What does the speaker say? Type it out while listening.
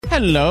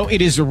Hello,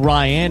 it is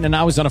Ryan, and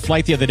I was on a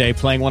flight the other day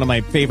playing one of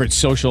my favorite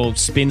social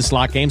spin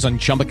slot games on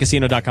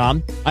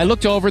ChumbaCasino.com. I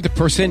looked over at the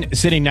person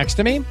sitting next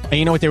to me, and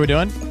you know what they were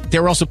doing? They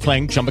were also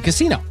playing Chumba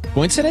Casino.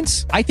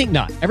 Coincidence? I think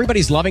not.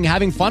 Everybody's loving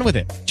having fun with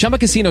it. Chumba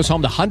Casino is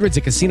home to hundreds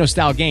of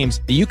casino-style games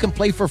that you can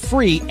play for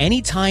free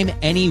anytime,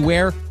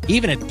 anywhere,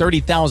 even at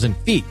 30,000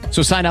 feet.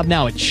 So sign up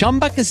now at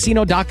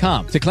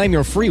ChumbaCasino.com to claim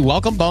your free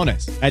welcome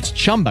bonus. That's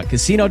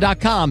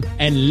ChumbaCasino.com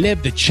and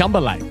live the Chumba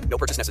life. No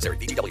purchase necessary.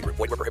 VGW. Void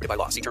were prohibited by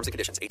law. See terms and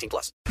conditions. 18+.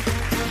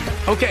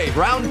 Okay,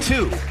 round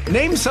two.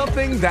 Name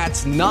something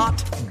that's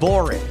not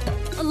boring.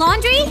 A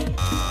laundry?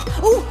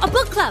 Ooh, a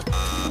book club.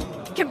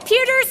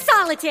 Computer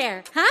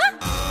solitaire,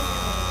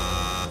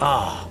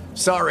 huh?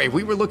 Sorry,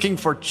 we were looking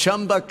for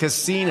Chumba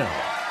Casino.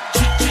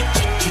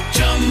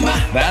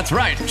 That's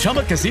right.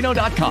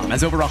 ChumbaCasino.com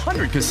has over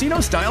 100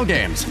 casino-style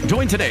games.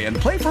 Join today and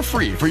play for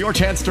free for your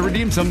chance to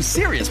redeem some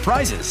serious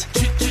prizes.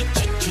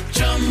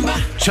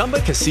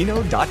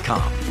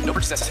 ChumbaCasino.com. No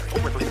purchase necessary.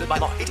 Void were prohibited by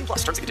law. 18+.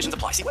 Terms and conditions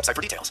apply. See website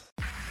for details.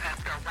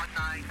 Pascal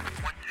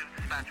 1912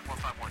 dispatch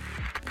 451.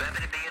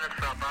 Remedy units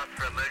from us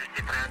for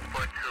emergency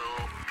transport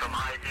from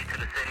IZ to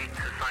the city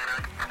to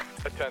Sinai.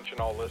 Attention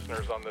all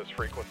listeners on this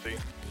frequency.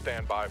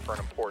 Stand by for an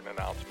important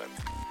announcement.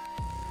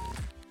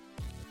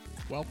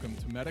 Welcome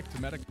to Medic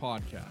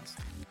Podcast,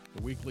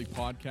 the weekly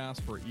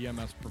podcast for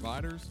EMS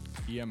providers,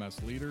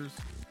 EMS leaders,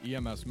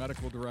 EMS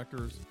medical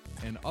directors,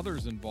 and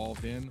others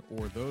involved in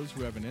or those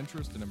who have an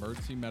interest in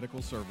emergency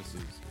medical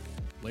services.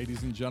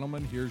 Ladies and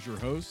gentlemen, here's your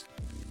host,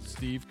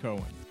 Steve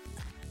Cohen.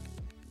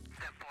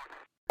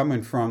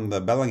 Coming from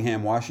the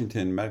Bellingham,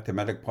 Washington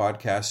Medic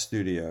Podcast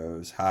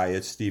studios. Hi,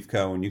 it's Steve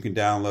Cohen. You can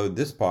download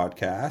this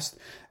podcast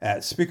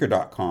at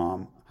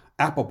Speaker.com,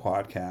 Apple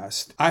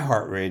Podcast,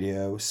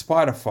 iHeartRadio,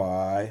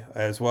 Spotify,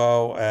 as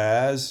well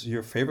as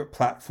your favorite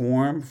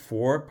platform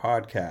for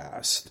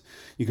podcast.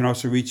 You can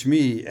also reach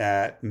me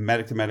at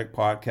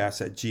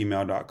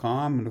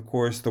medictomedicpodcast@gmail.com. And of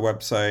course, the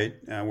website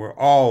where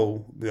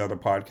all the other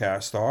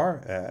podcasts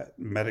are at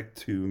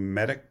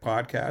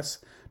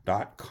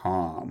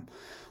medictomedicpodcast.com.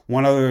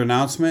 One other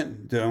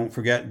announcement, don't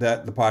forget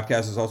that the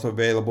podcast is also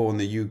available in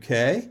the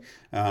UK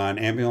on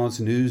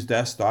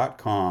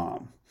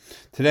ambulancenewsdesk.com.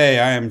 Today,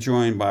 I am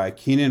joined by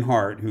Keenan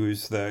Hart, who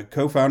is the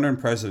co-founder and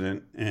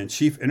president and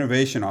chief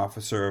innovation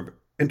officer of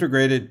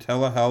Integrated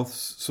Telehealth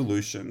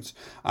Solutions.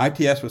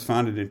 ITS was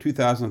founded in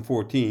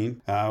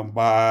 2014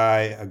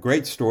 by a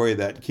great story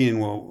that Keenan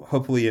will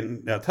hopefully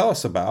tell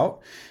us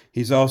about.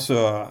 He's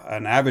also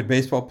an avid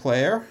baseball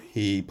player.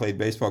 He played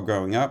baseball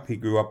growing up. He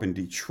grew up in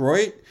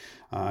Detroit.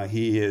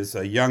 He is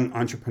a young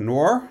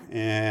entrepreneur,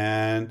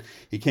 and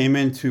he came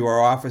into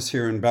our office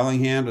here in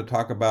Bellingham to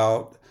talk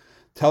about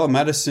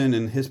telemedicine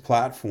and his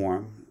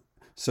platform.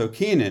 So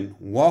Keenan,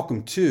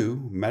 welcome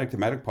to Medic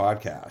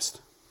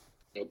Podcast.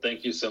 Well,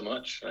 thank you so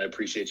much. I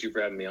appreciate you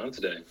for having me on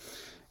today.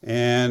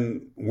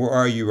 And where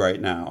are you right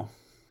now?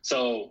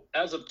 So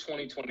as of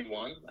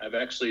 2021, I've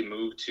actually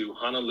moved to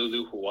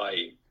Honolulu,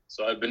 Hawaii.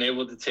 So I've been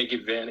able to take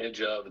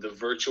advantage of the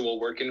virtual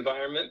work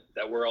environment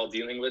that we're all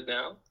dealing with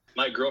now.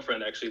 My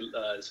girlfriend actually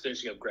is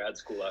finishing up grad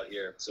school out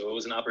here. So it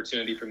was an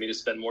opportunity for me to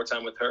spend more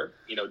time with her.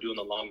 You know, doing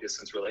the long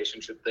distance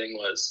relationship thing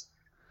was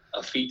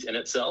a feat in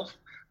itself.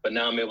 But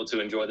now I'm able to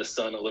enjoy the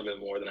sun a little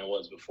bit more than I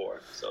was before.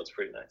 So it's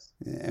pretty nice.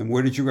 And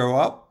where did you grow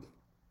up?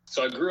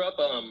 So I grew up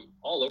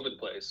all over the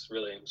place,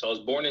 really. So I was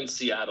born in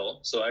Seattle.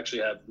 So I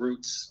actually have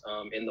roots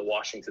in the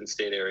Washington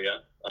State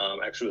area.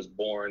 Actually was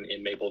born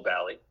in Maple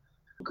Valley.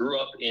 Grew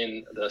up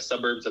in the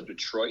suburbs of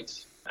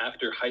Detroit.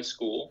 After high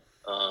school,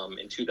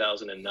 in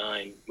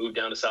 2009, moved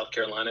down to South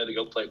Carolina to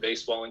go play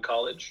baseball in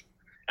college.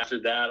 After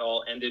that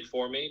all ended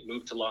for me,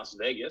 moved to Las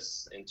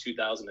Vegas in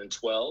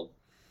 2012.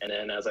 And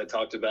then as I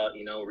talked about,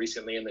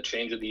 recently in the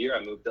change of the year,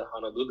 I moved to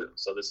Honolulu.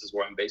 So this is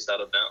where I'm based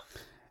out of now.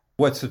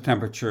 What's the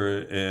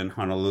temperature in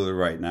Honolulu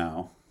right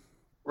now?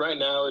 Right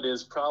now it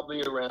is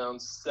probably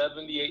around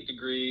 78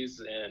 degrees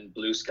and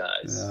blue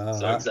skies.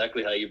 So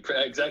exactly how you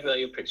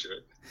picture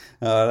it.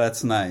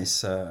 That's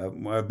nice.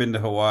 I've been to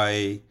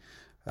Hawaii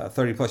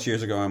 30 plus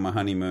years ago on my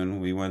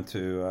honeymoon. We went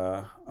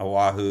to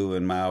Oahu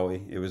and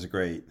Maui. It was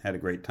great. Had a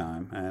great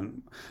time.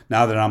 And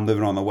now that I'm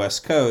living on the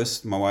West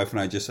Coast, my wife and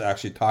I just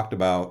actually talked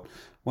about,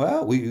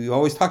 well, we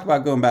always talked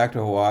about going back to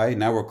Hawaii.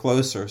 Now we're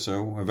closer,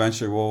 so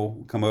eventually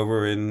we'll come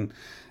over and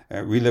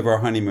relive our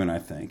honeymoon, I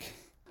think.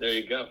 There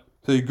you go.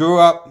 So you grew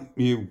up,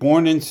 you were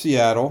born in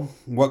Seattle.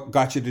 What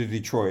got you to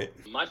Detroit?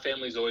 My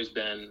family's always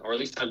been, or at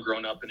least I've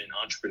grown up in an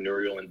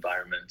entrepreneurial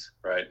environment,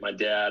 right? My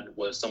dad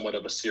was somewhat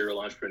of a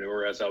serial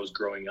entrepreneur as I was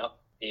growing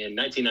up. In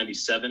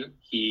 1997,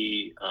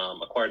 he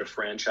acquired a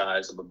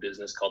franchise of a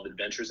business called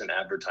Adventures in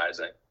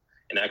Advertising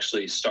and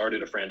actually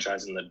started a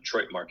franchise in the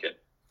Detroit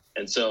market.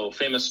 And so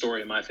famous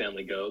story in my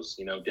family goes,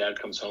 dad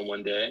comes home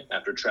one day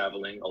after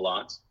traveling a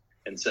lot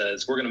and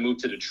says, we're going to move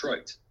to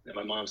Detroit. And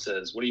my mom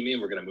says, what do you mean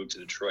we're going to move to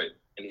Detroit?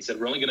 And he said,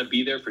 we're only going to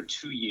be there for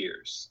 2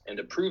 years. And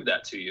to prove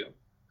that to you,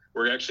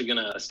 we're actually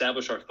going to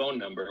establish our phone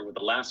number with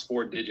the last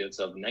 4 digits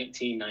of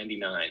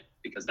 1999,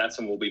 because that's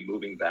when we'll be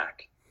moving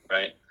back,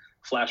 right?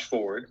 flash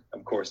forward,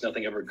 of course,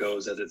 nothing ever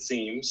goes as it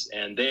seems.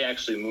 And they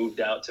actually moved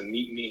out to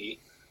meet me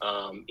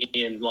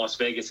in Las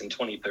Vegas in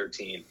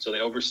 2013. So they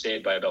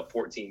overstayed by about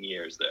 14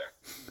 years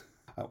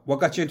there. What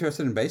got you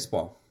interested in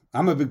baseball?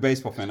 I'm a big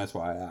baseball fan. That's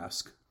why I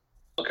ask.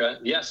 Okay.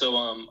 Yeah. So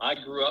I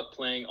grew up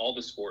playing all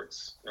the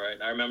sports, right?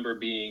 I remember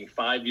being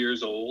 5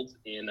 years old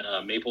in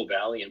Maple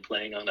Valley and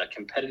playing on a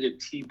competitive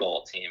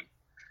T-ball team.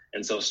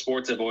 And so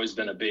sports have always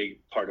been a big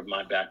part of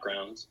my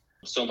background.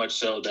 So much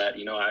so that,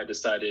 I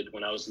decided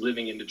when I was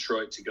living in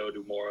Detroit to go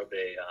to more of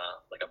a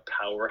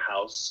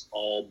powerhouse,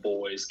 all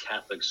boys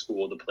Catholic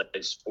school to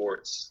play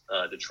sports.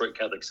 Detroit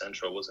Catholic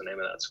Central was the name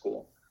of that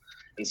school.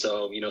 And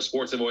so,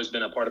 sports have always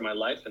been a part of my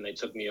life, and they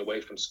took me away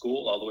from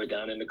school all the way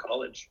down into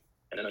college.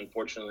 And then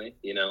unfortunately,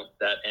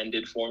 that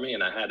ended for me,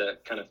 and I had to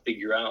kind of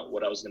figure out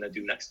what I was going to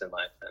do next in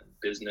life. And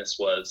business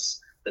was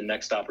the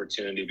next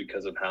opportunity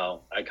because of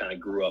how I kind of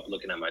grew up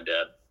looking at my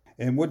dad.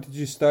 And what did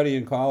you study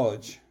in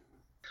college?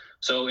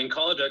 So in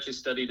college, I actually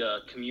studied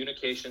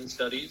communication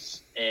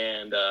studies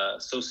and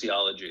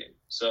sociology.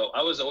 So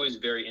I was always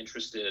very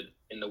interested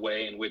in the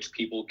way in which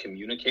people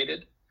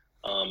communicated.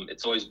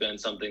 It's always been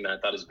something that I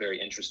thought is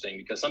very interesting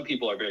because some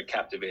people are very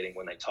captivating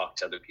when they talk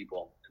to other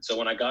people. And so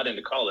when I got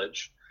into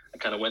college, I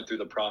kind of went through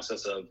the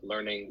process of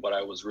learning what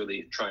I was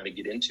really trying to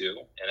get into.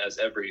 And as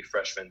every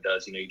freshman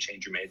does, you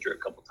change your major a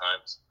couple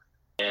times.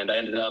 And I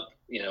ended up,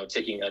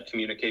 taking a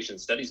communication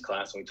studies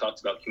class, and we talked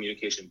about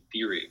communication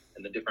theory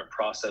and the different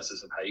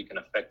processes of how you can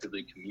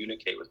effectively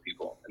communicate with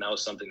people. And that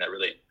was something that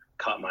really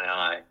caught my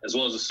eye, as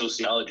well as the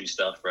sociology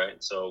stuff,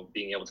 right? So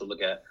being able to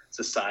look at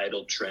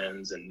societal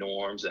trends and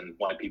norms and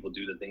why people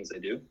do the things they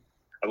do.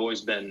 I've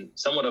always been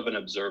somewhat of an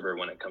observer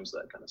when it comes to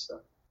that kind of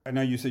stuff. I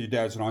know you said your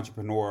dad's an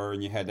entrepreneur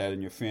and you had that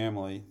in your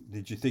family.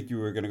 Did you think you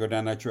were going to go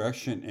down that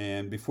direction?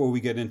 And before we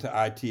get into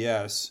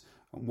ITS,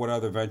 what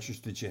other ventures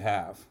did you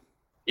have?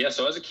 Yeah,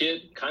 so as a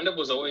kid, kind of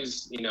was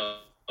always,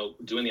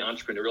 doing the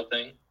entrepreneurial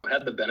thing. I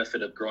had the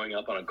benefit of growing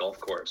up on a golf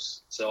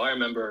course. So I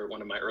remember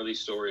one of my early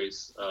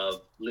stories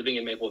of living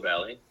in Maple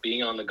Valley,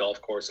 being on the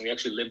golf course, and we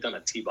actually lived on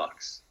a tee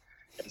box.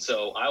 And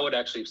so I would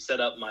actually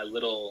set up my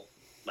little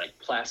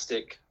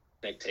plastic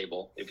picnic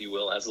table, if you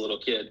will, as a little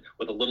kid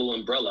with a little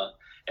umbrella.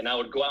 And I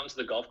would go out into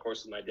the golf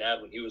course with my dad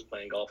when he was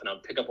playing golf, and I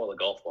would pick up all the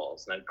golf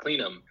balls and I'd clean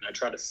them and I'd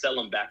try to sell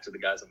them back to the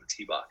guys on the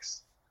tee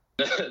box.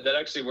 That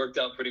actually worked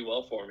out pretty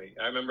well for me.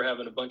 I remember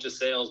having a bunch of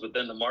sales, but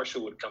then the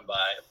marshal would come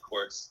by, of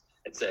course,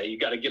 and say, "You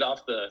got to get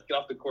off the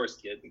course,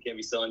 kid. You can't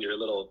be selling your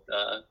little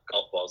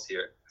golf balls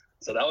here."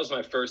 So that was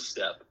my first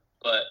step.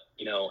 But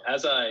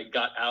as I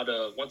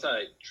once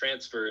I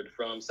transferred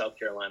from South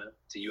Carolina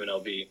to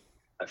UNLV,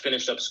 I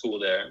finished up school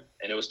there,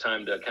 and it was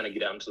time to kind of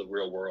get out into the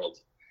real world.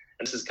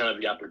 And this is kind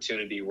of the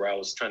opportunity where I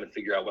was trying to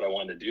figure out what I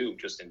wanted to do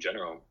just in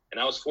general.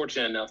 And I was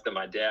fortunate enough that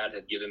my dad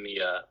had given me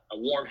a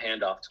warm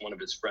handoff to one of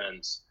his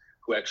friends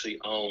who actually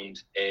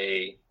owned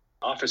a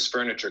office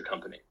furniture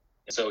company.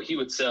 And so he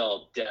would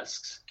sell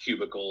desks,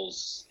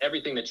 cubicles,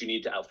 everything that you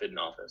need to outfit an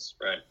office,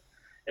 right?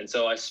 And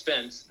so I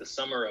spent the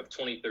summer of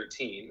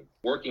 2013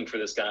 working for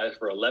this guy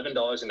for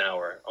 $11 an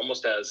hour,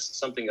 almost as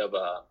something of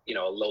a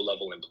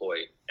low-level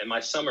employee. And my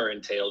summer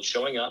entailed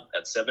showing up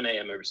at 7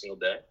 a.m. every single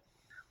day,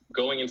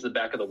 going into the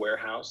back of the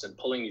warehouse and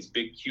pulling these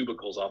big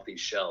cubicles off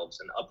these shelves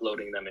and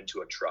uploading them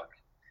into a truck,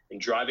 and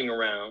driving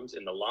around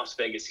in the Las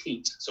Vegas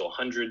heat, so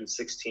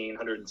 116,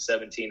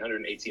 117,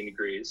 118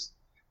 degrees,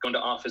 going to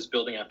office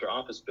building after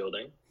office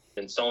building,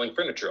 installing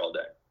furniture all day.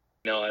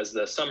 As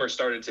the summer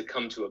started to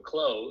come to a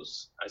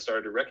close, I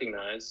started to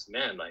recognize,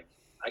 man,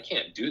 I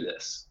can't do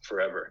this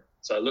forever.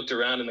 So I looked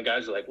around and the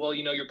guys were like, well,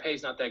 your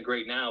pay's not that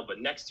great now,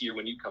 but next year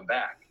when you come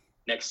back,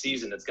 next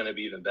season, it's going to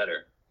be even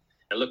better.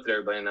 I looked at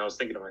everybody and I was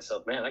thinking to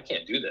myself, man, I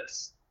can't do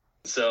this.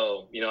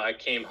 So, I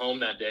came home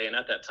that day, and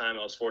at that time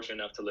I was fortunate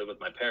enough to live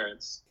with my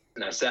parents.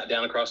 And I sat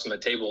down across from the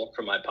table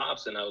from my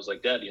pops and I was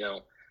like, Dad, I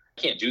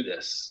can't do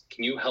this.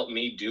 Can you help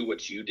me do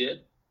what you did?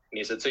 And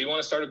he said, so you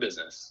want to start a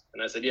business?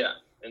 And I said, yeah.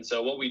 And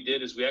so what we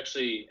did is we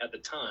actually, at the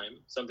time,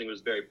 something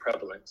was very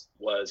prevalent,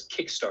 was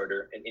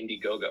Kickstarter and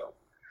Indiegogo.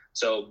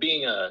 So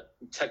being a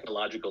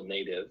technological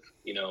native,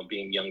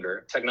 being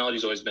younger,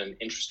 technology's always been an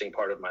interesting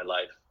part of my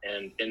life.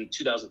 And in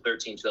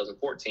 2013,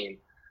 2014,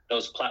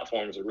 those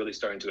platforms are really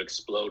starting to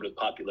explode with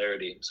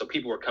popularity. So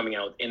people were coming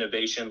out with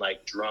innovation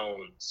like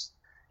drones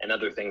and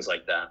other things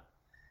like that.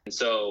 And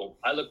so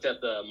I looked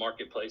at the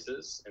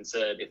marketplaces and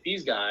said, if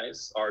these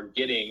guys are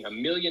getting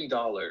 $1 million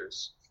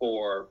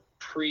for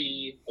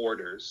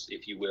pre-orders,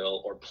 if you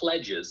will, or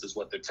pledges is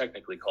what they're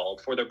technically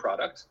called, for their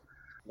product,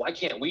 why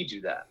can't we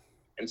do that?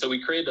 And so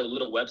we created a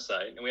little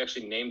website, and we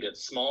actually named it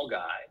Small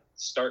Guy,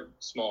 Start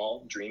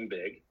Small, Dream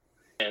Big.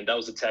 And that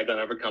was the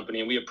tagline of our company.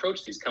 And we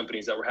approached these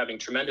companies that were having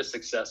tremendous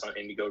success on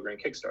Indiegogo and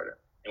Kickstarter.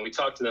 And we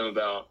talked to them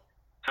about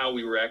how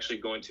we were actually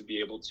going to be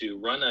able to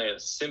run a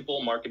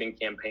simple marketing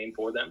campaign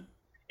for them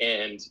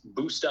and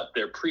boost up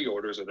their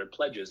pre-orders or their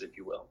pledges, if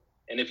you will.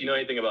 And if you know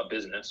anything about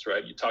business,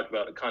 right, you talk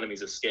about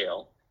economies of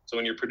scale. So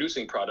when you're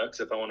producing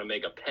products, if I want to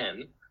make a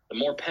pen, the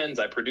more pens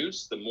I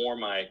produce, the more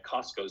my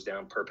cost goes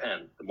down per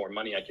pen, the more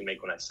money I can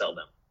make when I sell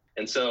them.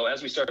 And so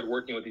as we started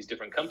working with these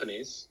different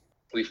companies,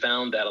 we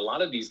found that a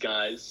lot of these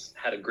guys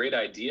had a great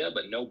idea,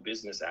 but no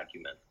business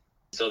acumen.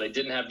 So they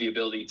didn't have the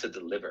ability to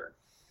deliver.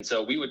 And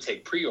so we would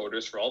take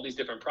pre-orders for all these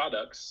different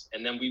products,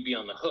 and then we'd be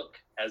on the hook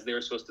as they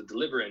were supposed to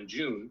deliver in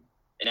June.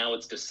 And now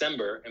it's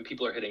December, and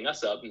people are hitting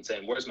us up and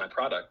saying, where's my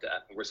product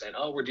at? And we're saying,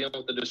 oh, we're dealing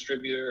with the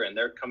distributor, and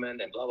they're coming,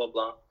 and blah, blah,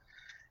 blah.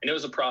 And it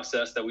was a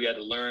process that we had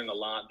to learn a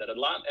lot, that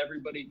not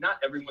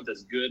everyone's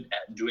as good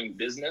at doing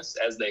business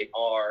as they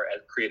are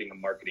at creating a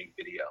marketing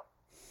video.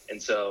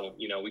 And so,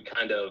 we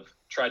kind of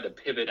tried to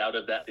pivot out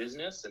of that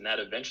business, and that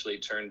eventually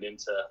turned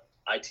into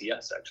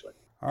ITS, actually.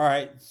 All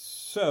right.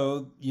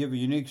 So you have a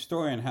unique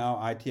story on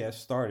how ITS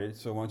started.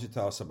 So why don't you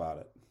tell us about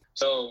it?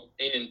 So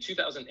in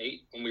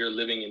 2008, when we were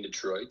living in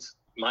Detroit,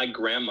 my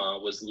grandma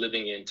was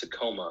living in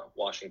Tacoma,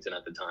 Washington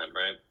at the time,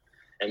 right?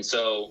 And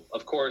so,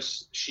 of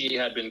course, she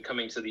had been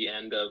coming to the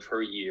end of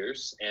her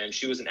years, and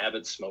she was an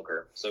avid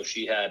smoker. So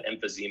she had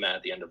emphysema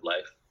at the end of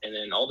life. And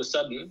then all of a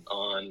sudden,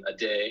 on a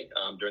day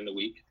during the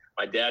week,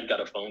 my dad got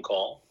a phone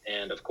call.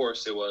 And of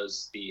course, it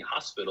was the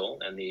hospital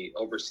and the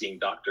overseeing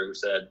doctor who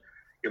said,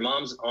 your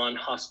mom's on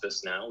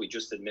hospice now. We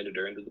just admitted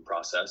her into the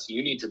process.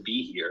 You need to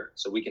be here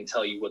so we can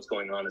tell you what's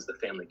going on as the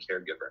family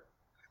caregiver.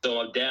 So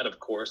my dad, of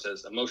course,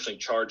 as emotionally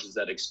charged as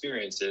that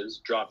experience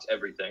is, dropped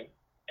everything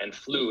and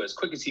flew as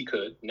quick as he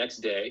could next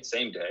day,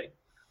 same day,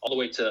 all the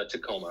way to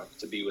Tacoma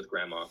to be with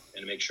grandma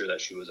and make sure that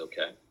she was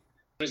okay. As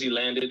soon as he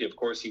landed, of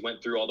course, he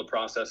went through all the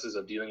processes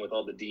of dealing with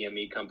all the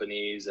DME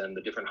companies and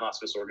the different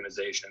hospice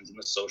organizations and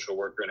the social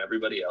worker and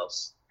everybody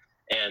else.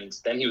 And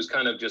then he was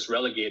kind of just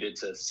relegated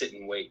to sit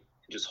and wait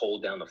and just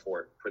hold down the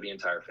fort for the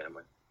entire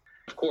family.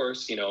 Of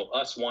course,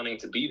 us wanting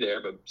to be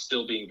there, but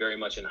still being very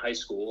much in high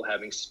school,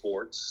 having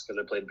sports,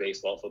 because I played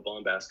baseball, football,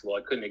 and basketball,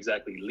 I couldn't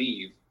exactly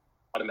leave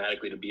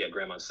automatically to be at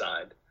grandma's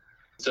side.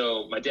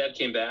 So my dad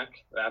came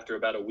back after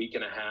about a week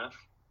and a half.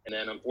 And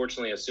then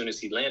unfortunately, as soon as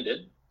he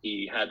landed,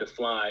 he had to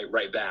fly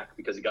right back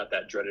because he got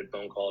that dreaded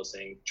phone call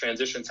saying,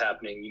 transition's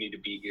happening. You need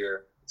to be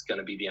here. It's going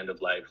to be the end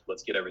of life.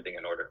 Let's get everything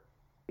in order.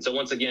 And so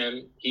once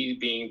again, he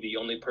being the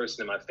only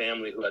person in my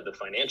family who had the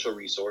financial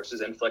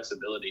resources and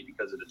flexibility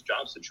because of his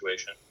job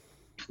situation,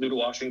 flew to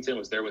Washington,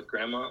 was there with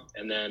grandma,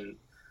 and then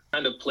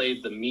kind of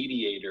played the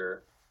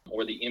mediator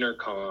or the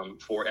intercom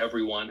for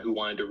everyone who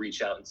wanted to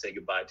reach out and say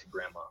goodbye to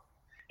grandma.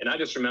 And I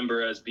just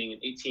remember as being an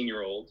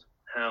 18-year-old,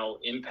 how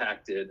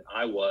impacted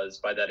I was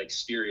by that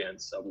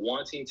experience of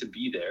wanting to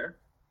be there,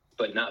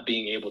 but not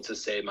being able to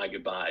say my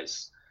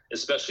goodbyes,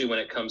 especially when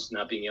it comes to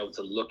not being able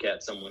to look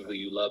at someone who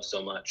you love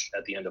so much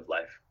at the end of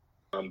life.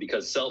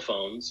 Because cell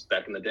phones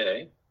back in the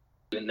day,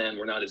 and then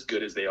were not as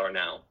good as they are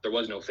now. There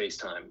was no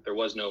FaceTime. There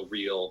was no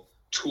real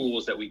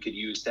tools that we could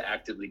use to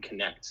actively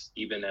connect,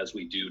 even as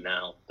we do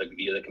now, like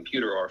via the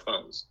computer or our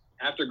phones.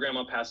 After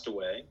grandma passed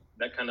away,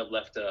 that kind of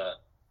left a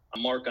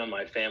mark on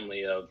my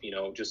family of,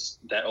 just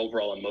that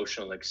overall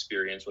emotional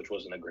experience, which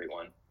wasn't a great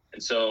one.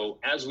 And so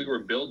as we were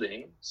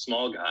building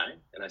Small Guy,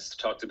 and I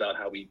talked about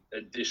how we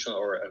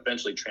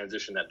eventually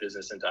transitioned that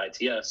business into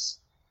ITS,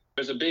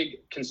 there's a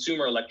big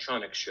consumer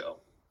electronics show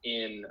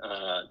in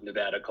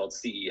Nevada called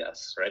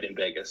CES, right, in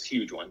Vegas,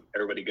 huge one.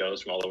 Everybody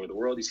goes from all over the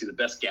world. You see the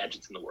best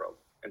gadgets in the world.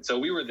 And so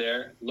we were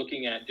there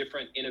looking at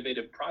different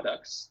innovative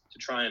products to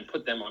try and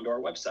put them onto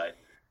our website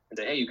and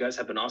say, hey, you guys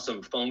have an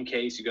awesome phone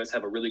case. You guys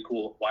have a really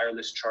cool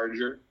wireless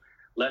charger.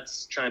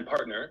 Let's try and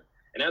partner.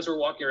 And as we're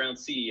walking around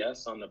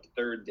CES on the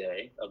third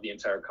day of the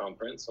entire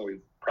conference, and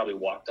we've probably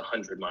walked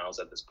 100 miles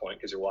at this point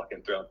because you're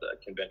walking throughout the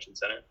convention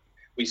center,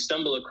 we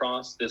stumble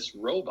across this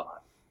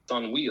robot. It's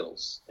on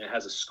wheels, and it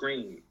has a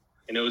screen.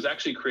 And it was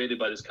actually created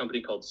by this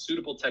company called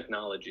Suitable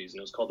Technologies, and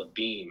it was called a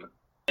Beam.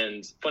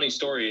 And funny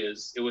story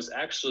is, it was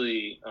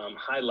actually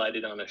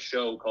highlighted on a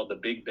show called The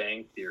Big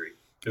Bang Theory.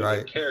 There was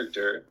a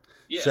character.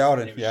 Yeah,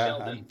 Sheldon.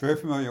 Sheldon. I'm very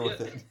familiar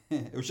with it.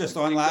 It was just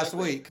on last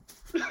week.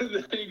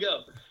 There you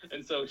go.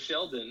 And so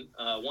Sheldon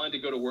wanted to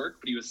go to work,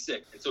 but he was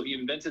sick. And so he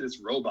invented this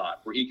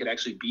robot where he could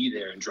actually be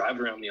there and drive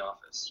around the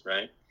office,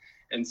 right?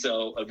 And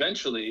so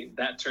eventually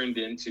that turned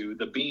into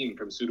the Beam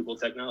from Suitable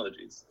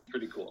Technologies.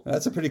 Pretty cool.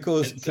 That's a pretty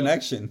cool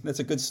connection. That's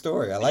a good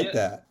story. I like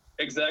that.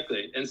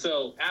 Exactly. And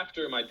so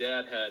after my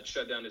dad had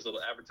shut down his little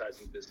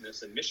advertising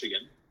business in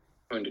Michigan,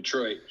 or in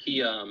Detroit,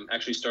 he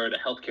actually started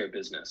a healthcare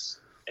business.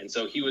 And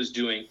so he was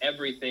doing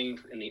everything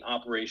in the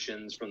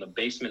operations from the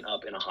basement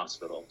up in a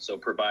hospital. So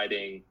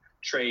providing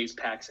trays,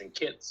 packs, and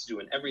kits,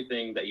 doing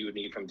everything that you would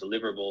need from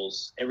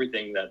deliverables,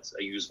 everything that's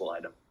a usable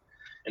item.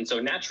 And so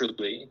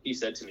naturally, he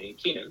said to me,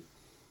 Keenan,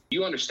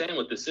 you understand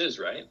what this is,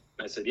 right?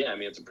 And I said, yeah,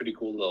 it's a pretty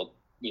cool little,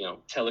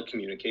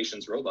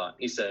 telecommunications robot.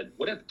 He said,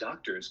 what if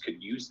doctors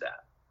could use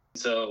that?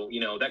 So,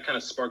 that kind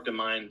of sparked a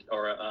mind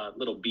or a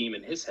little beam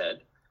in his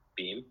head,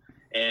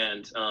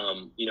 And,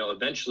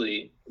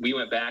 eventually we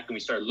went back and we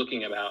started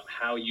looking about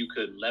how you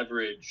could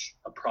leverage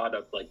a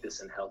product like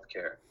this in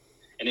healthcare.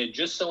 And it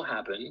just so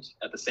happened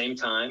at the same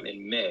time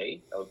in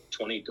May of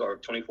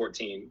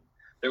 2014,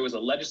 there was a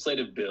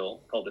legislative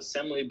bill called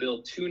Assembly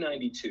Bill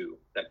 292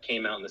 that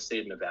came out in the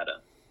state of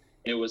Nevada.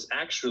 And it was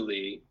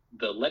actually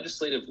the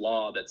legislative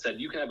law that said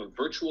you can have a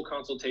virtual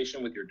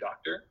consultation with your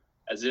doctor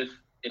as if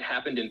it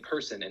happened in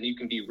person and you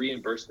can be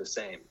reimbursed the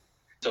same.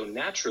 So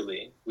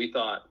naturally, we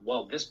thought,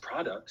 well, this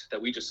product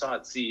that we just saw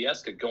at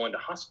CES could go into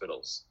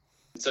hospitals.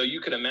 So you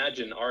could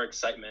imagine our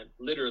excitement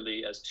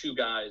literally as two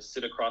guys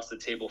sit across the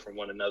table from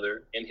one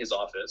another in his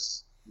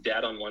office,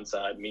 dad on one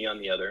side, me on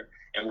the other,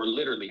 and we're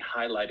literally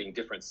highlighting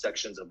different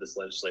sections of this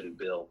legislative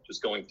bill,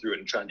 just going through it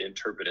and trying to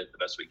interpret it the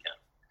best we can.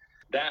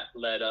 That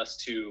led us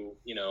to,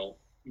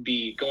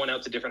 be going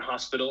out to different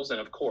hospitals. And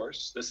of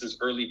course, this is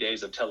early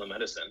days of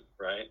telemedicine,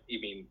 right?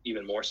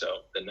 Even more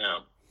so than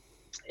now.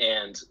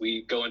 And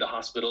we go into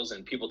hospitals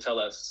and people tell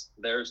us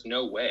there's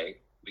no way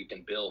we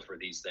can bill for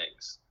these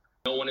things.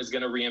 No one is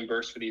going to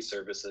reimburse for these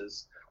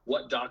services.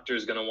 What doctor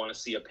is going to want to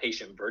see a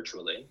patient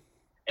virtually?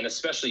 And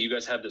especially you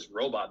guys have this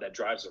robot that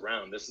drives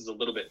around. This is a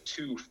little bit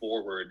too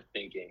forward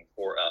thinking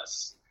for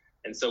us.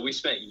 And so we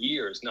spent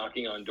years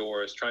knocking on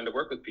doors, trying to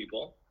work with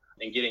people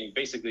and getting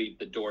basically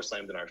the door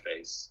slammed in our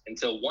face.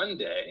 Until one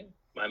day,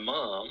 my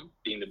mom,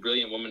 being the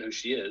brilliant woman who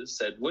she is,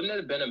 said, wouldn't it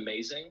have been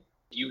amazing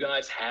if you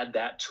guys had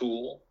that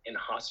tool in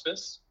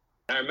hospice?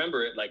 And I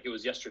remember it like it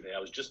was yesterday. I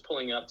was just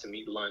pulling up to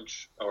meet for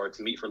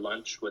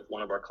lunch with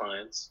one of our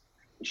clients.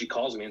 And she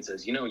calls me and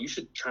says, you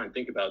should try and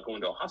think about going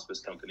to a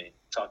hospice company,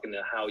 talking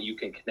to how you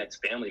can connect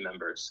family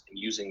members and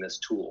using this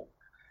tool.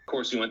 Of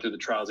course, we went through the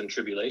trials and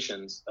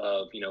tribulations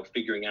of,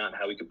 figuring out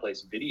how we could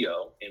place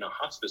video in a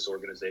hospice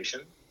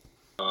organization.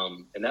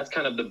 And that's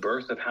kind of the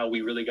birth of how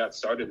we really got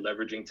started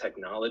leveraging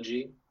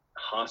technology,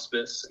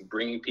 hospice, and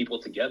bringing people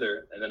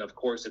together. And then, of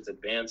course, it's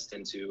advanced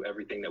into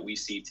everything that we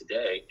see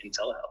today in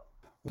telehealth.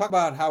 Talk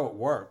about how it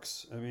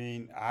works. I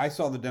mean, I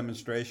saw the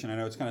demonstration. I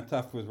know it's kind of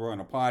tough because we're on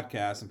a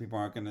podcast and people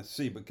aren't going to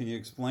see, but can you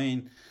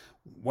explain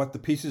what the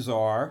pieces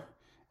are?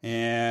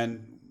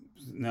 And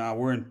now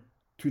we're in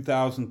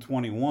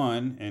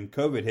 2021 and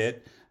COVID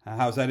hit.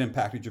 How's that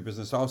impacted your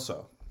business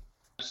also?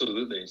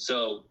 Absolutely.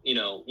 So,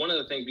 one of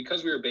the things,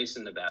 because we were based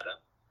in Nevada,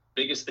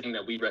 biggest thing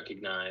that we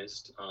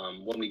recognized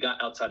when we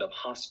got outside of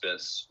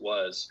hospice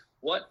was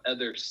what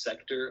other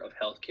sector of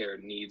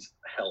healthcare needs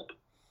help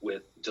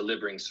with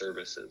delivering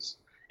services.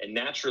 And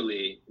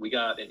naturally, we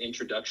got an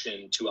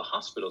introduction to a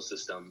hospital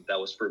system that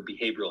was for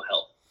behavioral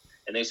health.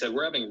 And they said,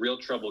 we're having real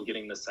trouble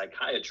getting the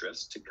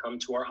psychiatrist to come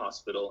to our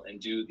hospital and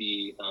do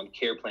the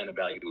care plan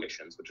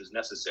evaluations, which is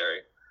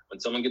necessary.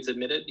 When someone gets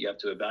admitted, you have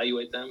to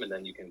evaluate them, and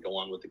then you can go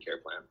on with the care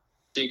plan.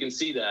 So you can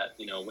see that,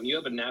 when you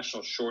have a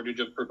national shortage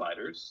of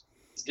providers,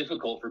 it's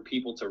difficult for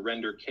people to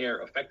render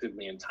care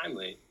effectively and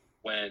timely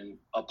when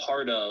a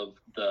part of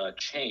the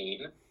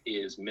chain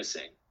is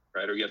missing,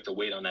 right? Or you have to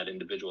wait on that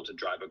individual to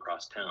drive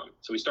across town.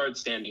 So we started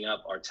standing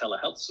up our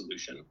telehealth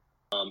solution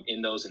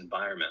in those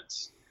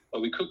environments.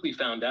 But we quickly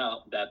found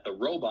out that the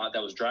robot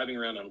that was driving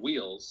around on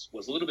wheels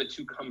was a little bit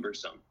too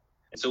cumbersome.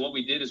 And so what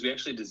we did is we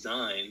actually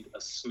designed a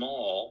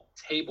small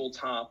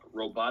tabletop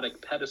robotic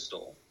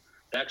pedestal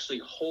that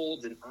actually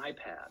holds an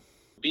iPad.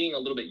 Being a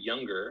little bit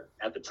younger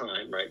at the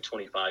time, right,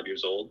 25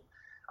 years old,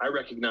 I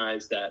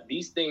recognized that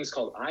these things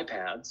called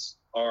iPads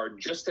are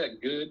just as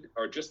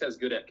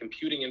good at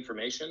computing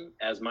information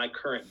as my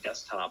current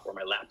desktop or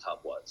my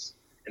laptop was.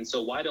 And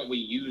so why don't we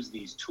use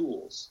these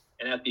tools?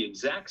 And at the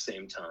exact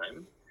same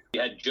time, we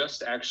had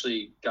just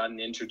actually gotten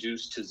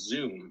introduced to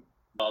Zoom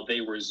while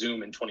they were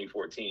Zoom in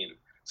 2014.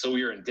 So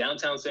we were in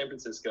downtown San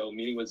Francisco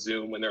meeting with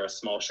Zoom when they're a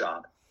small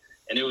shop.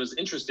 And it was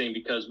interesting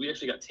because we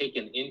actually got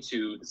taken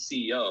into the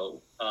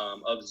CEO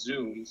of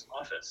Zoom's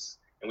office.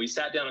 And we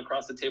sat down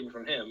across the table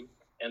from him,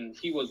 and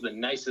he was the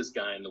nicest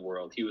guy in the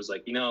world. He was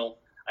like,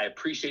 I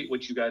appreciate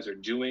what you guys are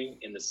doing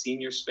in the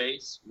senior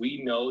space.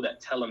 We know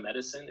that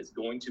telemedicine is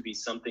going to be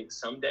something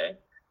someday.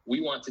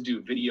 We want to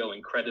do video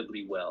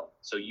incredibly well.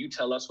 So you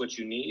tell us what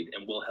you need,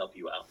 and we'll help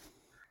you out.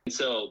 And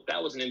so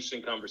that was an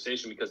interesting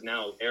conversation because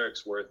now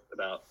Eric's worth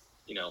about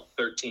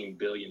 $13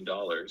 billion.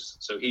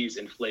 So he's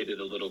inflated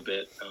a little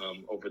bit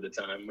over the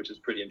time, which is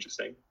pretty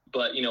interesting.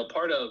 But,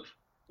 part of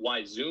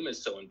why Zoom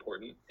is so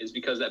important is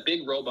because that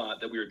big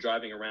robot that we were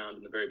driving around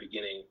in the very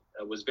beginning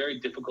was very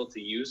difficult to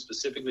use,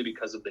 specifically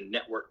because of the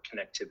network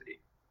connectivity.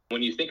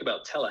 When you think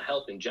about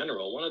telehealth in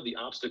general, one of the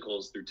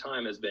obstacles through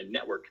time has been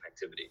network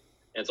connectivity.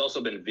 And it's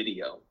also been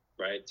video,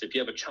 right? So if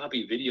you have a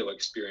choppy video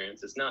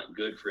experience, it's not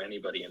good for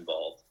anybody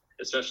involved,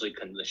 especially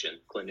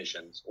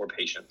clinicians or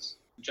patients.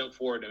 Jump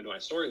forward into my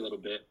story a little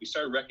bit, we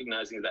started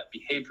recognizing that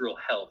behavioral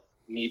health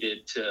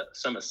needed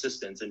some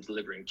assistance in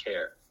delivering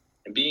care.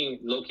 And being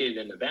located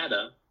in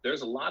Nevada,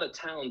 there's a lot of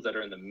towns that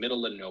are in the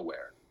middle of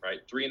nowhere, right?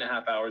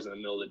 3.5 hours in the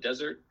middle of the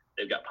desert.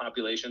 They've got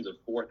populations of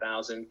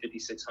 4,000,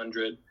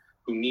 5,600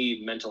 who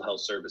need mental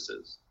health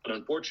services. But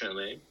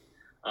unfortunately,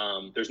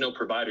 there's no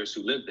providers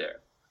who live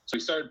there. So we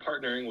started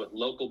partnering with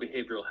local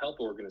behavioral health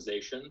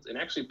organizations and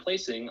actually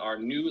placing our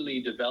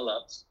newly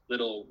developed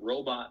little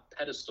robot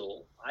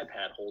pedestal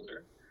iPad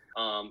holder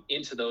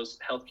into those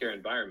healthcare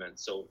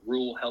environments. So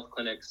rural health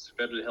clinics,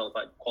 federally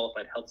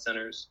qualified health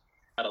centers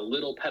had a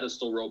little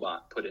pedestal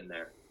robot put in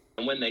there.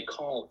 And when they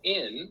call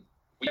in,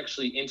 we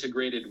actually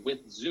integrated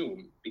with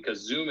Zoom because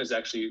Zoom is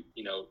actually,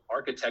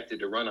 architected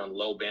to run on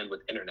low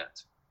bandwidth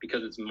internet.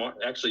 because it's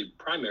actually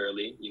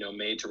primarily,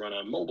 made to run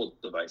on mobile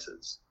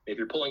devices. If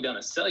you're pulling down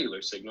a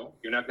cellular signal,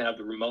 you're not going to have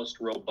the most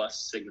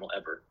robust signal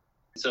ever.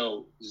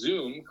 So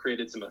Zoom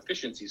created some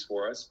efficiencies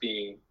for us,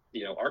 being,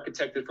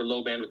 architected for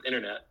low bandwidth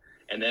internet,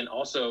 and then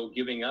also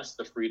giving us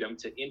the freedom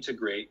to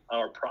integrate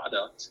our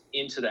product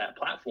into that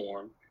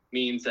platform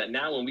means that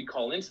now when we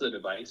call into the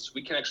device,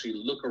 we can actually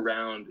look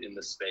around in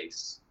the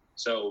space.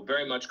 So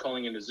very much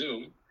calling into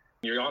Zoom,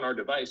 when you're on our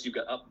device, you've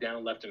got up,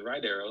 down, left, and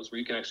right arrows where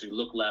you can actually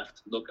look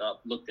left, look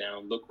up, look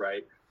down, look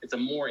right. It's a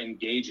more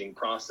engaging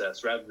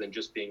process rather than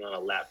just being on a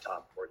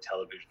laptop or a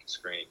television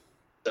screen.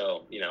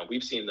 So,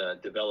 we've seen the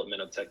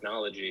development of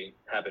technology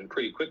happen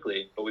pretty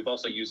quickly, but we've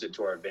also used it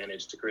to our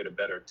advantage to create a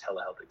better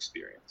telehealth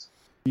experience.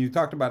 You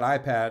talked about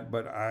iPad,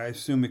 but I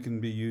assume it can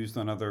be used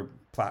on other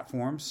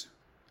platforms?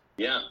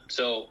 Yeah.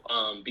 So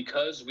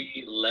because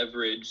we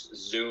leverage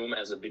Zoom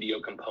as a video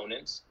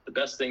component, the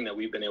best thing that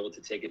we've been able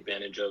to take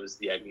advantage of is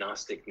the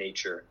agnostic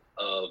nature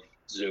of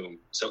Zoom.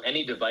 So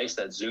any device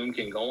that Zoom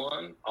can go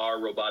on,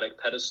 our robotic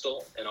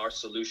pedestal and our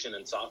solution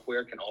and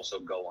software can also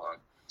go on.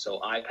 So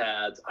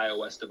iPads,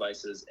 iOS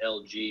devices,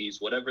 LGs,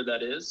 whatever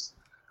that is,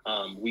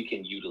 we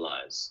can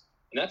utilize.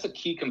 And that's a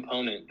key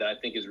component that I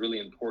think is really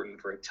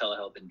important for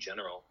telehealth in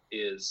general,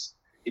 is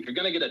if you're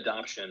going to get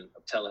adoption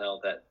of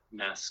telehealth at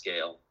mass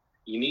scale,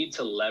 you need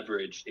to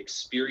leverage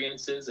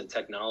experiences and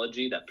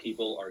technology that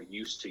people are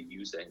used to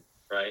using,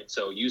 right?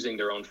 So using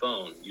their own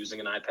phone, using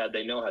an iPad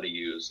they know how to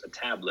use, a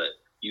tablet,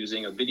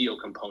 using a video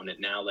component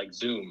now like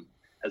Zoom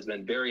has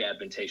been very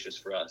advantageous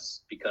for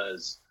us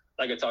because,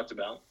 like I talked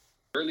about,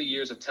 early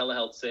years of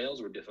telehealth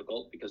sales were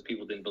difficult because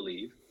people didn't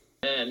believe.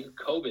 Then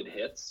COVID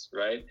hits,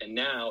 right? And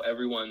now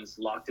everyone's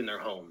locked in their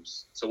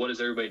homes. So what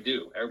does everybody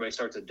do? Everybody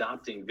starts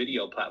adopting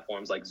video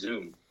platforms like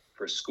Zoom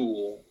for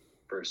school,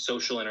 for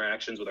social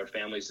interactions with our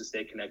families to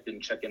stay connected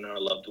and check in on our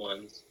loved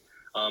ones,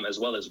 as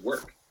well as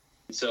work.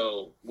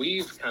 So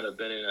we've kind of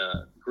been in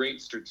a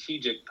great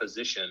strategic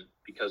position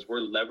because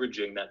we're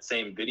leveraging that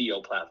same video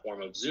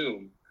platform of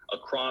Zoom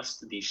across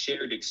the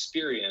shared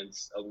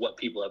experience of what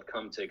people have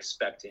come to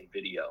expect in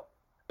video.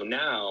 So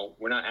now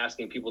we're not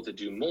asking people to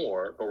do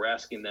more, but we're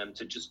asking them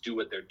to just do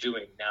what they're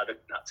doing now,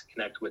 not to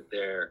connect with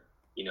their,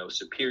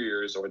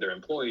 superiors or their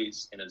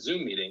employees in a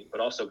Zoom meeting, but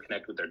also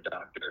connect with their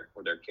doctor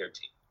or their care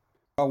team.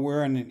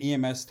 We're in an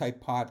EMS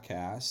type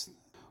podcast.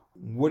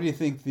 What do you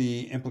think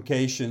the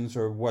implications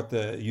or what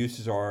the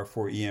uses are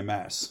for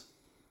EMS?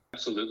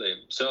 Absolutely.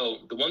 So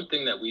the one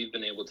thing that we've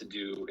been able to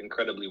do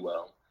incredibly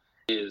well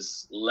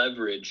is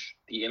leverage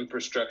the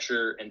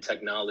infrastructure and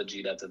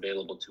technology that's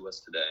available to us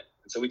today.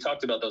 And so we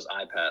talked about those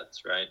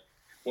iPads, right?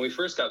 When we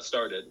first got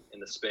started in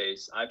the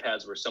space,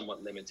 iPads were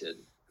somewhat limited,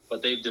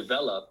 but they've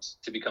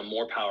developed to become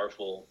more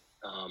powerful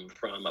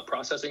from a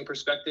processing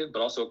perspective,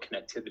 but also a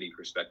connectivity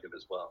perspective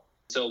as well.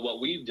 So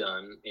what we've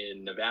done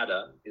in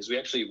Nevada is we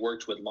actually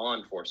worked with law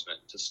enforcement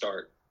to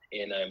start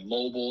in a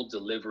mobile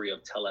delivery of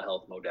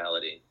telehealth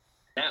modality.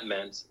 That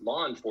meant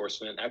law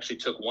enforcement actually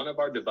took one of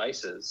our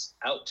devices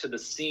out to the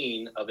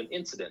scene of an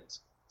incident.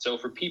 So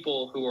for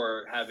people who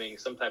are having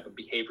some type of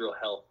behavioral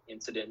health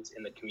incident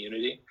in the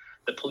community,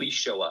 the police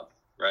show up,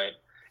 right?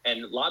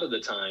 And a lot of the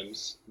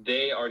times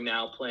they are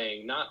now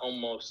playing not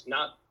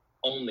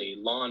only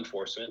law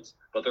enforcement,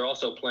 but they're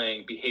also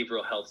playing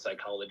behavioral health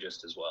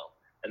psychologists as well.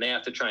 And they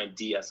have to try and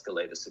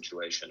de-escalate a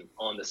situation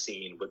on the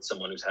scene with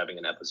someone who's having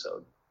an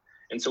episode.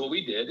 And so what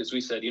we did is we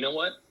said, you know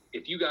what?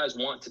 If you guys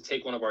want to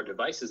take one of our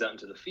devices out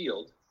into the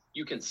field,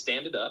 you can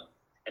stand it up,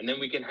 and then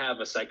we can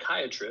have a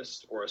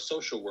psychiatrist or a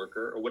social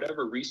worker or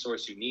whatever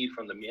resource you need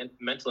from the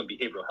mental and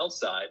behavioral health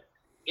side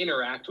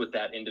interact with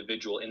that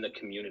individual in the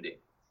community.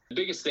 The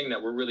biggest thing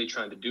that we're really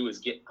trying to do is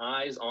get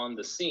eyes on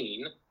the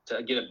scene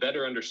to get a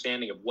better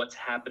understanding of what's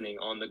happening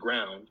on the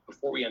ground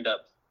before we end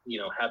up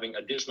having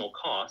additional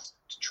costs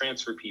to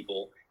transfer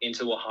people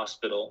into a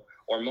hospital,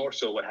 or more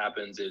so what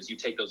happens is you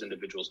take those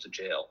individuals to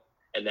jail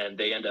and then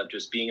they end up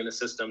just being in the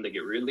system, they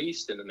get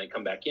released and then they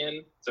come back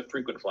in. It's a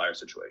frequent flyer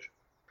situation.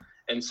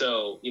 And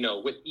so,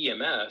 with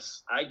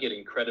EMS, I get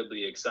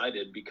incredibly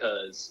excited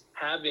because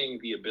having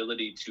the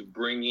ability to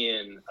bring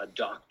in a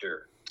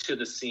doctor to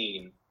the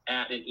scene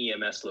at an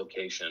EMS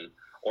location,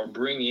 or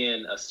bring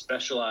in a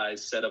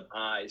specialized set of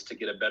eyes to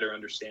get a better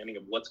understanding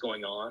of what's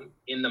going on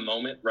in the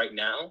moment right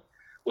now,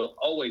 will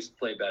always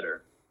play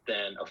better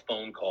than a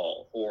phone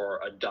call or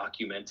a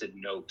documented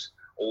note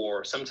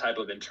or some type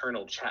of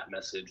internal chat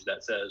message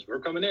that says, we're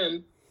coming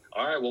in.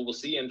 All right, well, we'll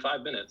see you in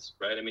 5 minutes,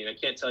 right? I mean, I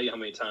can't tell you how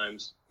many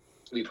times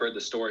we've heard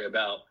the story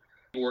about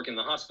you work in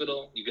the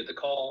hospital, you get the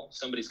call,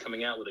 somebody's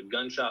coming out with a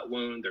gunshot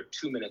wound, they're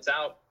 2 minutes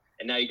out,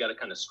 and now you got to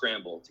kind of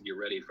scramble to get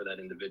ready for that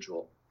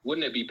individual.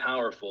 Wouldn't it be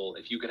powerful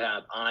if you could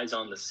have eyes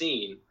on the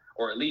scene,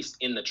 or at least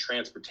in the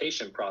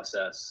transportation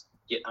process,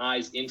 get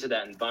eyes into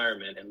that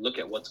environment and look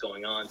at what's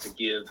going on to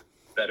give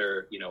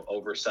better,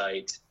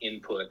 oversight,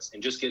 inputs,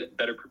 and just get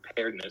better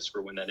preparedness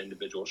for when that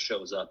individual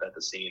shows up at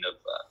the scene of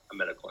a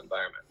medical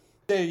environment.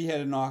 Say you had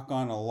to knock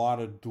on a lot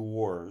of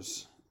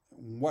doors.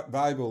 What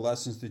valuable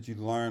lessons did you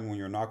learn when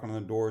you're knocking on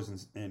the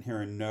doors and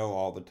hearing no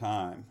all the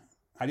time?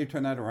 How do you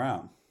turn that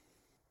around?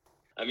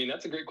 I mean,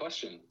 that's a great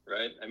question,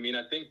 right? I mean,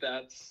 I think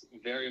that's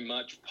very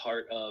much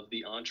part of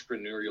the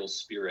entrepreneurial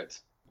spirit.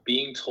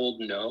 Being told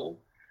no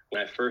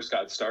when I first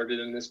got started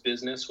in this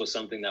business was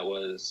something that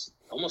was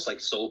almost like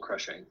soul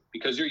crushing,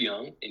 because you're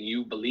young and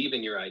you believe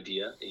in your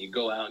idea and you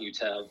go out and you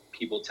tell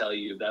people tell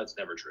you that's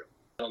never true.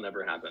 That'll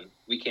never happen.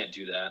 We can't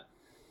do that.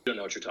 You don't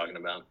know what you're talking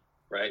about,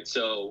 right?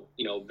 So,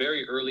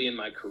 very early in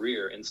my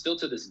career and still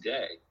to this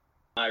day,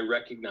 I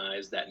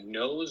recognize that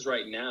no's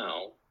right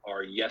now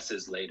are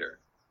yeses later,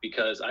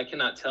 because I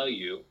cannot tell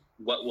you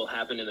what will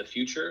happen in the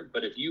future.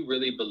 But if you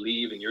really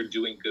believe and you're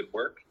doing good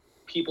work,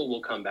 people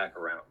will come back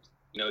around.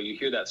 You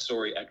hear that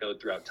story echoed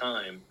throughout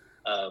time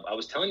of, I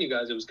was telling you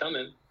guys it was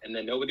coming, and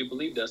then nobody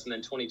believed us, and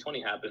then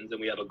 2020 happens,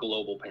 and we have a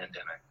global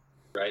pandemic,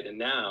 right? And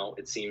now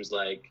it seems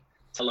like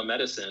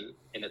telemedicine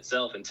in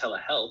itself, and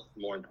telehealth,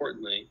 more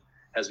importantly,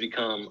 has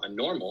become a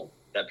normal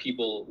that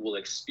people will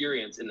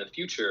experience in the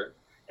future,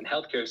 and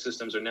healthcare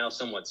systems are now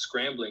somewhat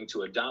scrambling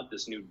to adopt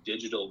this new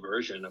digital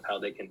version of how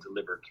they can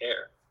deliver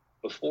care.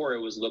 Before, it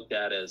was looked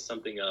at as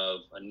something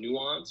of a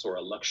nuance or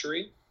a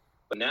luxury,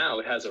 but now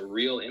it has a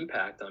real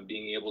impact on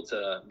being able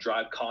to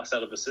drive costs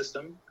out of a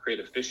system, create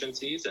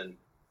efficiencies, and,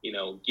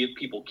 give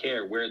people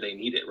care where they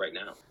need it right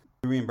now.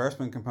 The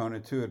reimbursement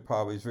component to it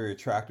probably is very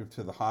attractive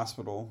to the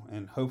hospital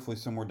and hopefully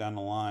somewhere down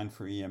the line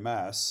for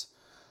EMS.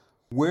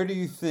 Where do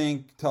you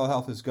think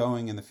telehealth is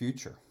going in the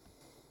future?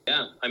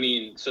 Yeah, I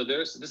mean, so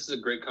this is a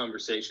great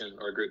conversation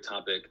or a great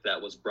topic that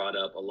was brought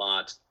up a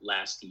lot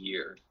last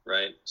year,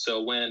 right?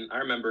 So when I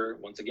remember,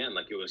 once again,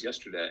 like it was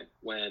yesterday,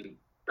 when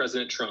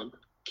President Trump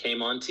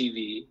came on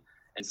TV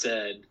and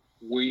said,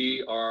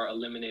 we are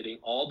eliminating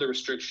all the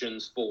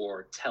restrictions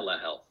for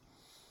telehealth,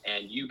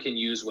 and you can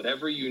use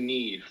whatever you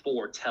need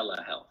for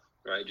telehealth,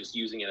 right? Just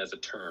using it as a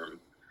term.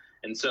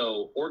 And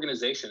so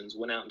organizations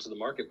went out into the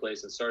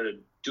marketplace and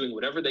started doing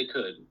whatever they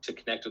could to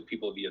connect with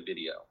people via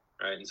video,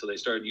 right? And so they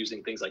started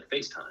using things like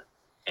FaceTime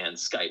and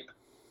Skype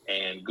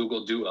and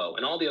Google Duo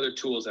and all the other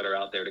tools that are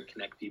out there to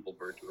connect people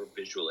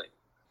visually.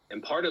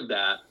 And part of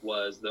that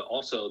was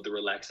also the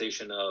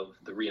relaxation of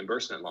the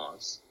reimbursement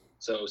laws.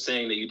 So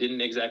saying that you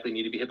didn't exactly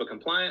need to be HIPAA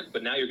compliant,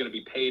 but now you're going to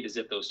be paid as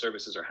if those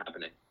services are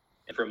happening.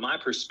 And from my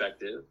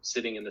perspective,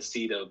 sitting in the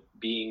seat of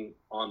being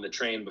on the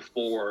train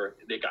before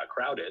they got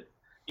crowded,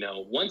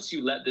 once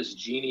you let this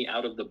genie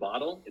out of the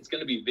bottle, it's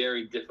going to be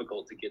very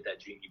difficult to get that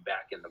genie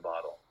back in the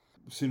bottle.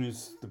 As soon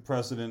as the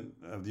president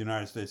of the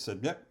United States said,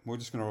 yep, we're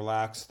just going to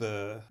relax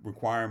the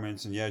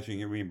requirements, and yes, you can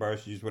get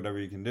reimbursed, use whatever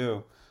you can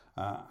do,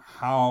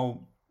 how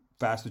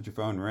fast did your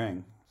phone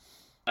ring?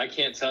 I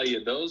can't tell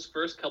you. Those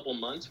first couple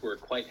months were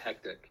quite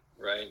hectic,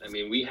 right? I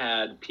mean, we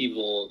had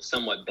people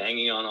somewhat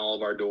banging on all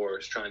of our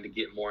doors trying to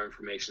get more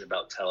information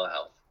about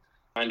telehealth,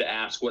 trying to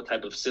ask what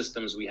type of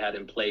systems we had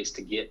in place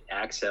to get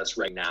access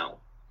right now.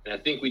 And I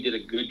think we did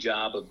a good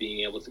job of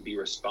being able to be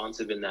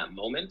responsive in that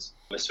moment,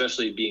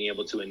 especially being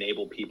able to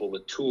enable people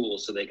with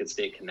tools so they could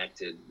stay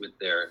connected with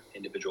their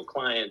individual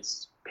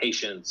clients,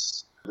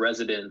 patients,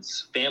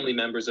 residents, family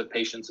members of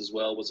patients as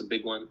well was a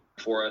big one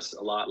for us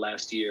a lot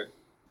last year.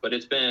 But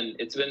it's been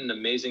an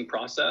amazing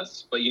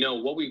process. But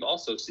what we've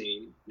also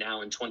seen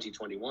now in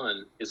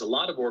 2021 is a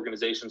lot of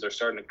organizations are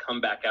starting to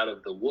come back out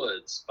of the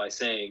woods by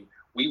saying,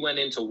 we went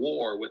into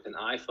war with an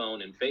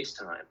iPhone and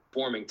FaceTime,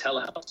 forming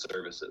telehealth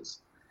services.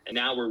 And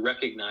now we're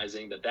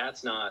recognizing that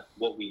that's not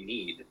what we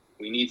need.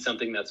 We need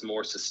something that's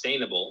more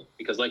sustainable,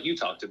 because like you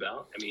talked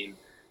about, I mean,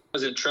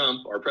 President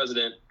Trump, our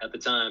president at the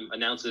time,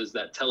 announces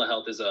that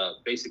telehealth is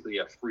basically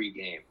a free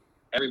game.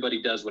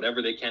 Everybody does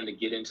whatever they can to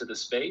get into the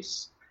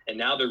space. And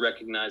now they're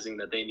recognizing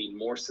that they need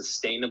more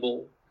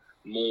sustainable,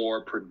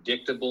 more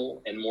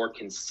predictable, and more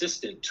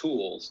consistent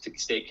tools to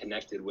stay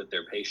connected with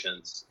their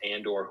patients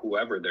and or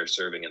whoever they're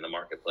serving in the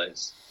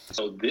marketplace.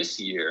 So this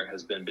year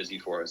has been busy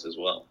for us as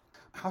well.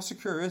 How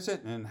secure is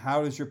it, and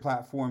how is your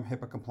platform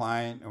HIPAA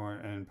compliant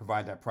and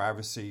provide that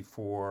privacy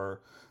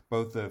for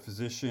both the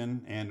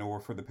physician and or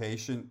for the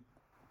patient?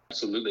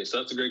 Absolutely. So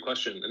that's a great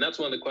question. And that's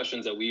one of the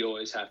questions that we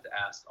always have to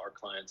ask our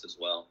clients as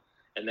well.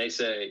 And they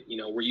say,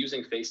 we're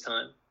using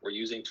FaceTime, we're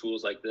using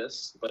tools like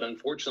this, but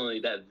unfortunately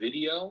that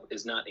video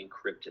is not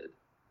encrypted,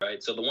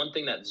 right? So the one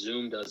thing that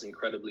Zoom does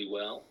incredibly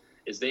well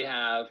is they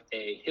have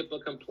a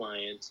HIPAA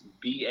compliant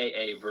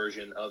BAA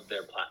version of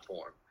their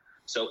platform.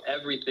 So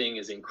everything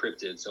is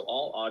encrypted. So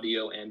all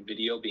audio and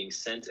video being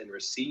sent and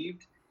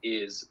received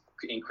is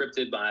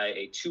encrypted by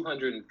a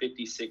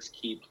 256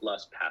 key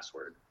plus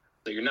password.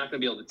 So you're not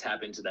going to be able to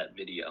tap into that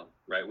video,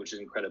 right? Which is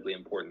incredibly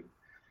important.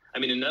 I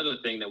mean, another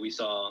thing that we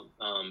saw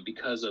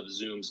because of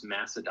Zoom's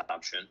mass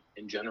adoption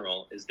in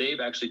general is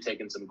they've actually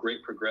taken some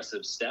great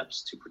progressive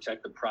steps to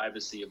protect the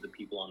privacy of the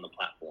people on the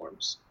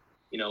platforms.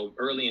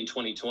 Early in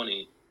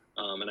 2020,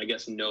 and I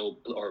guess no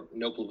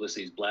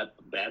publicity is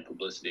bad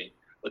publicity,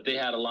 but they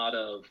had a lot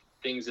of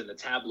things in the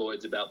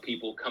tabloids about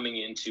people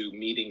coming into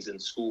meetings in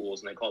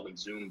schools, and they call them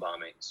Zoom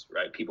bombings,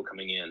 right? People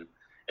coming in.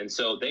 And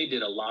so they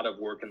did a lot of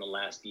work in the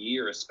last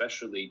year,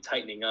 especially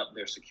tightening up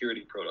their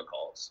security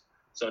protocols.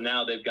 So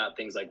now they've got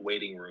things like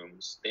waiting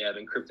rooms. They have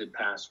encrypted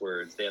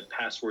passwords. They have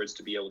passwords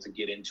to be able to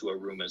get into a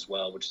room as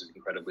well, which is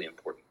incredibly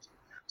important.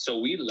 So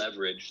we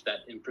leverage that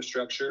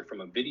infrastructure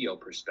from a video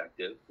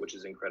perspective, which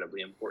is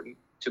incredibly important,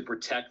 to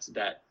protect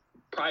that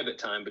private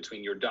time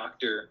between your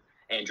doctor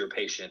and your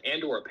patient,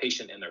 and or a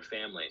patient and their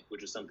family,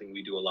 which is something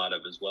we do a lot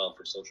of as well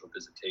for social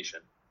visitation.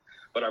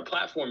 But our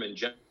platform in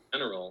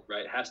general,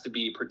 right, has to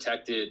be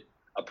protected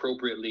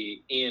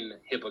appropriately in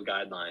HIPAA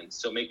guidelines.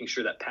 So making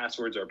sure that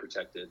passwords are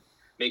protected,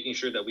 making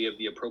sure that we have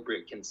the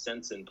appropriate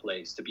consents in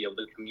place to be able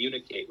to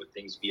communicate with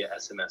things via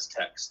SMS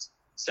text,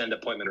 send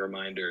appointment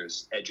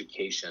reminders,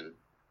 education.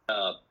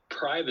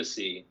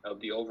 Privacy of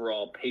the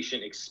overall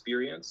patient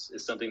experience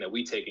is something that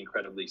we take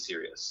incredibly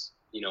serious.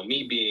 You know,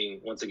 me being,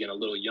 once again, a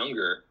little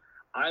younger,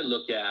 I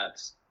look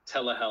at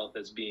telehealth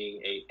as being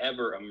a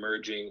ever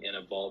emerging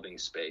and evolving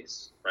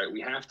space, right?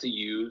 We have to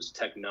use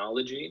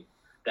technology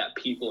that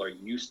people are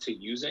used to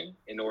using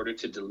in order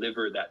to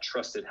deliver that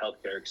trusted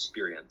healthcare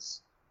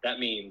experience. That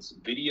means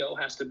video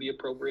has to be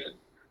appropriate.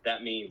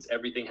 That means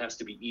everything has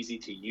to be easy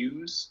to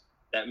use.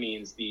 That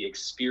means the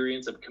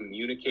experience of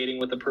communicating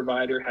with a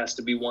provider has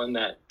to be one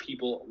that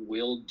people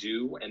will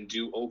do and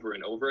do over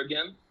and over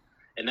again.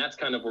 And that's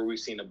kind of where we've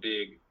seen a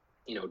big,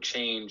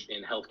 change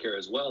in healthcare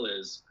as well.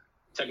 Is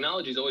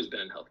technology has always been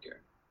in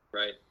healthcare,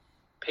 right?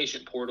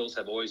 Patient portals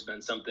have always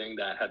been something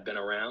that have been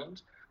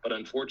around, but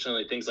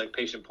unfortunately things like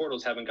patient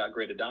portals haven't got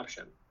great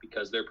adoption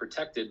because they're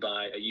protected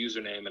by a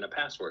username and a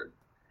password.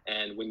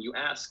 And when you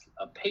ask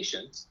a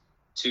patient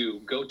to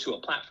go to a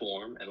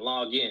platform and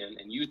log in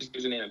and use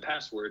username and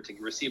password to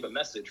receive a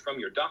message from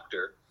your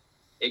doctor,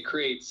 it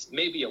creates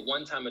maybe a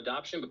one-time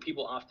adoption, but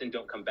people often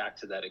don't come back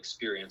to that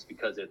experience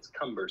because it's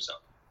cumbersome.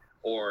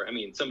 Or,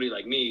 somebody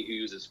like me who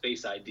uses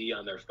Face ID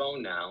on their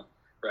phone now,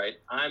 right?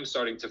 I'm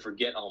starting to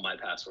forget all my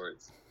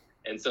passwords.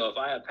 And so if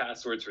I have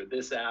passwords for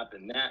this app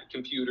and that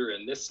computer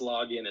and this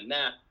login and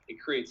that, it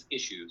creates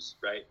issues,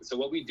 right? So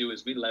what we do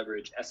is we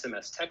leverage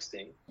SMS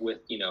texting with,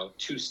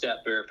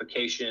 two-step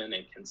verification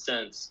and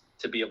consents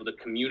to be able to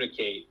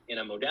communicate in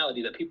a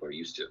modality that people are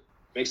used to.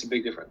 Makes a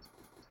big difference.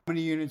 How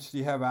many units do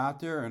you have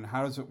out there and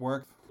how does it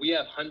work? We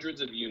have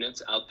hundreds of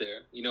units out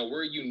there.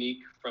 We're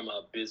unique from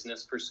a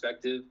business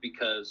perspective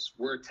because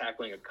we're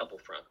tackling a couple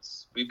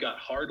fronts. We've got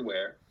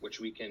hardware, which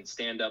we can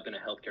stand up in a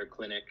healthcare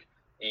clinic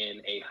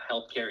in a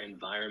healthcare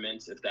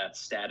environment, if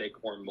that's static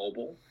or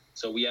mobile.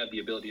 So we have the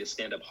ability to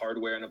stand up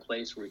hardware in a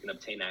place where we can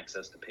obtain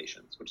access to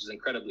patients, which is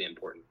incredibly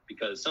important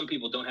because some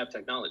people don't have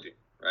technology,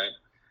 right?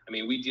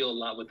 We deal a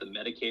lot with the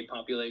Medicaid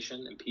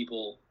population, and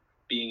people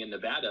being in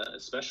Nevada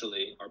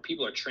especially,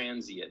 people are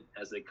transient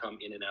as they come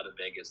in and out of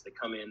Vegas. They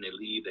come in, they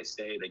leave, they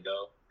stay, they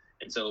go.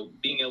 And so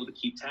being able to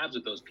keep tabs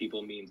with those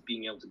people means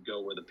being able to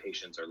go where the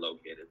patients are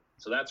located.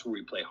 So that's where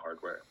we play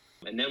hardware.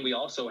 And then we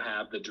also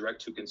have the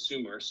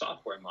direct-to-consumer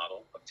software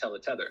model of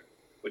Teletether,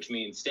 which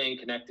means staying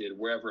connected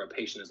wherever a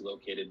patient is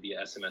located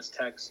via SMS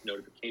text,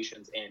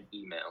 notifications, and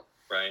email,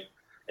 right?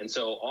 And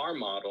so our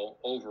model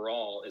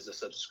overall is a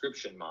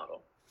subscription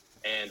model.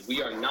 And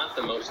we are not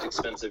the most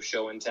expensive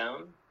show in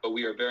town, but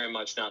we are very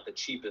much not the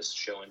cheapest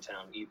show in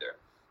town either.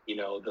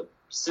 The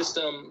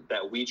system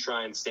that we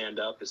try and stand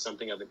up is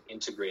something of an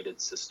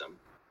integrated system,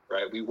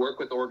 right? We work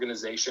with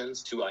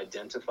organizations to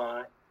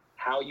identify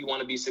how you want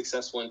to be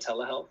successful in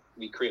telehealth.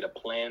 We create a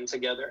plan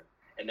together,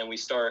 and then we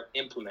start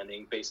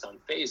implementing based on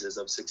phases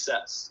of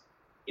success.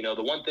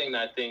 The one thing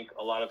that I think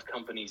a lot of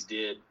companies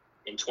did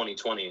in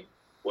 2020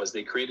 was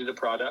they created a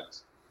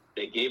product,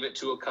 they gave it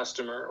to a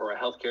customer or a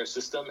healthcare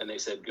system, and they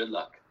said, good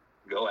luck,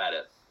 go at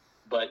it.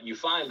 But you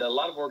find that a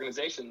lot of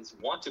organizations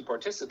want to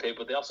participate,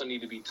 but they also need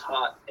to be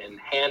taught and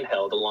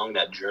handheld along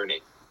that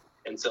journey.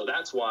 And so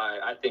that's why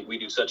I think we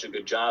do such a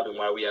good job and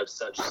why we have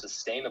such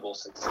sustainable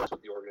success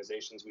with the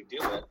organizations we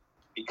deal with,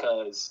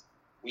 because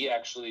we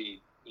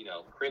actually,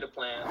 create a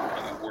plan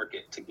and we work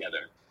it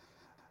together.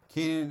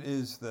 Keenan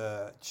is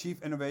the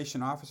Chief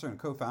Innovation Officer and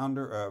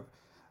co-founder of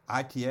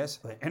ITS,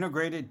 the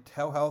Integrated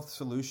Telehealth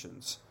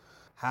Solutions.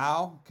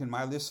 How can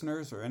my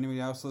listeners or anybody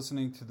else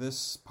listening to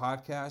this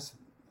podcast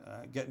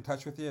get in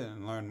touch with you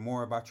and learn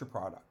more about your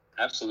product?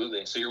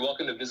 Absolutely. So you're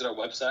welcome to visit our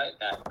website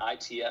at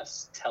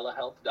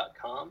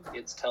itstelehealth.com.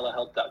 It's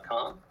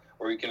telehealth.com.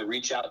 Or you can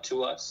reach out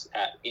to us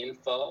at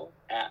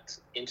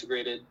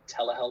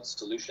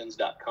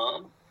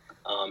info@integratedtelehealthsolutions.com.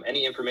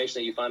 Any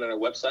information that you find on our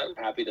website,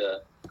 we're happy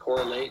to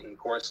correlate and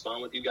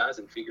correspond with you guys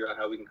and figure out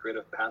how we can create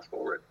a path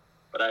forward.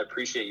 But I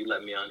appreciate you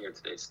letting me on here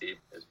today, Steve.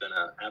 It's been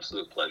an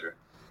absolute pleasure.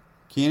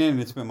 Keenan,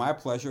 it's been my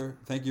pleasure.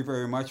 Thank you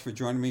very much for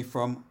joining me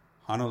from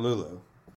Honolulu.